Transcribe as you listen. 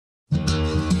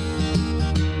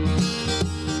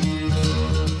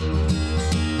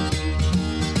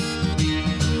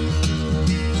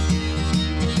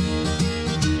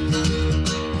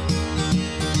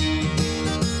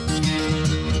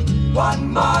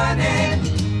morning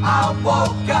I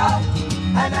woke up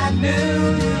and I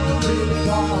knew it was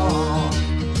wrong.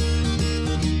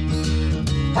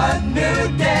 A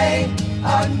new day,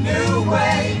 a new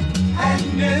way, and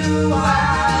new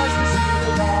eyes to see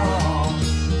it all.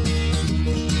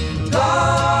 Go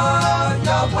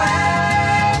your way,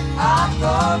 I'll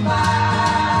go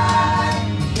mine,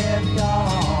 kept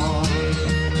on.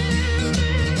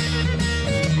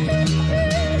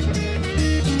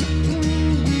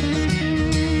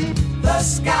 The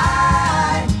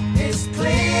sky is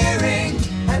clearing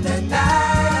and the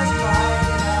night is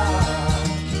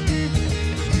bright.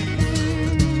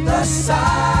 The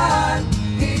sun,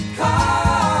 he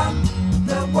come,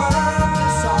 the world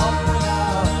is open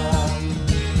up.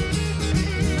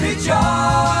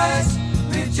 Rejoice,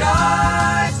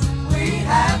 rejoice, we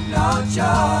have no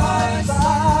choice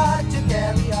but to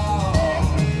carry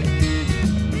on.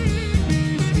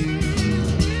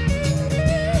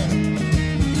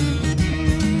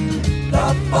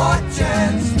 The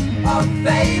fortunes of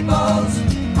fables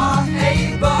are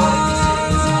able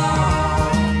to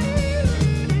solve.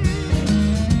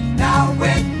 Now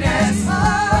witness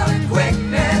the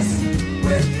quickness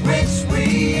with which we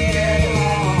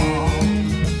evolve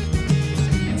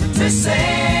to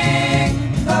sing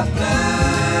the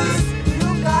blues. You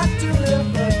got to live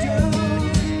the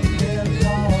dues, carry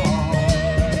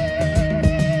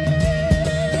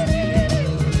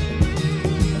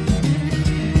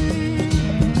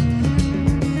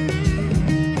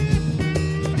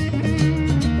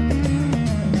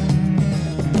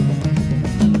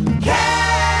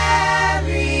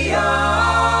Carry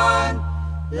on,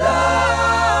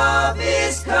 love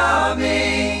is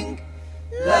coming,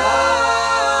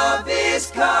 love is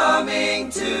coming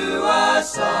to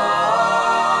us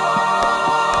all.